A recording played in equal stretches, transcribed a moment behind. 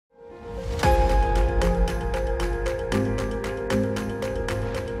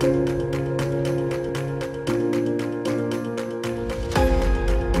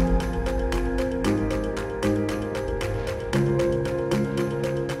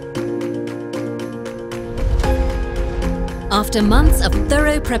After months of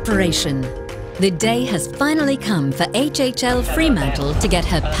thorough preparation, the day has finally come for HHL Fremantle to get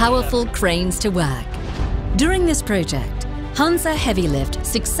her powerful cranes to work. During this project, Hansa Heavy Lift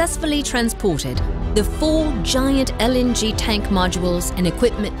successfully transported the 4 giant LNG tank modules and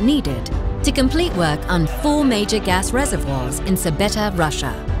equipment needed to complete work on 4 major gas reservoirs in Sabeta,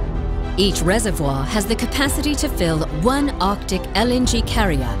 Russia. Each reservoir has the capacity to fill 1 Arctic LNG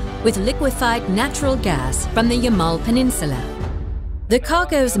carrier with liquefied natural gas from the Yamal Peninsula. The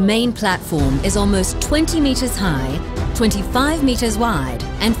cargo's main platform is almost 20 meters high, 25 meters wide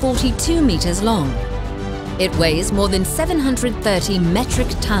and 42 meters long. It weighs more than 730 metric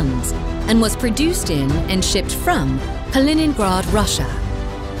tons and was produced in and shipped from Kaliningrad, Russia.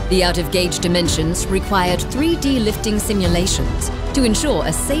 The out-of-gauge dimensions required 3D lifting simulations to ensure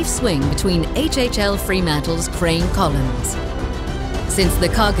a safe swing between HHL Fremantle's crane columns. Since the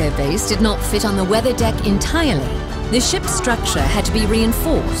cargo base did not fit on the weather deck entirely, the ship's structure had to be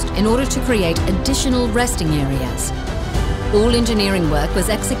reinforced in order to create additional resting areas. All engineering work was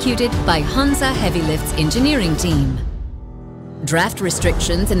executed by Hansa Heavy Lift's engineering team. Draft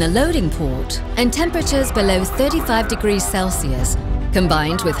restrictions in the loading port and temperatures below 35 degrees Celsius,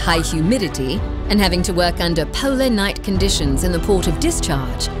 combined with high humidity and having to work under polar night conditions in the port of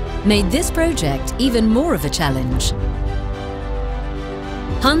discharge, made this project even more of a challenge.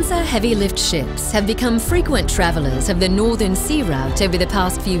 Hansa Heavy Lift ships have become frequent travellers of the Northern Sea Route over the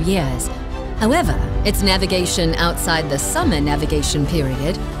past few years. However, its navigation outside the summer navigation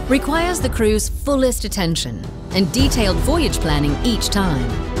period requires the crew's fullest attention and detailed voyage planning each time.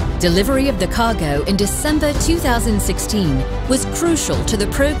 Delivery of the cargo in December 2016 was crucial to the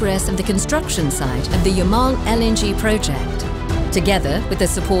progress of the construction site of the Yamal LNG project. Together with the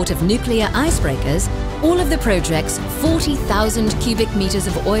support of nuclear icebreakers, all of the project's 40,000 cubic meters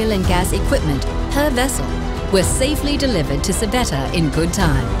of oil and gas equipment per vessel were safely delivered to Sabeta in good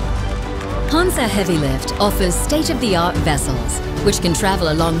time. Hansa Heavy Lift offers state-of-the-art vessels, which can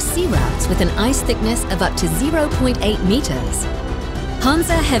travel along sea routes with an ice thickness of up to 0.8 meters.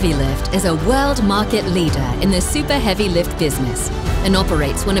 Hansa Heavy Lift is a world market leader in the super heavy lift business and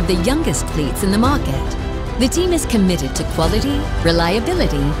operates one of the youngest fleets in the market. The team is committed to quality,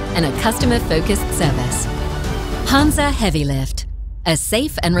 reliability, and a customer-focused service. Hansa Heavy Lift, a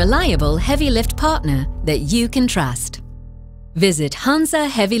safe and reliable heavy lift partner that you can trust. Visit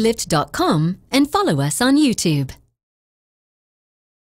hansaheavylift.com and follow us on YouTube.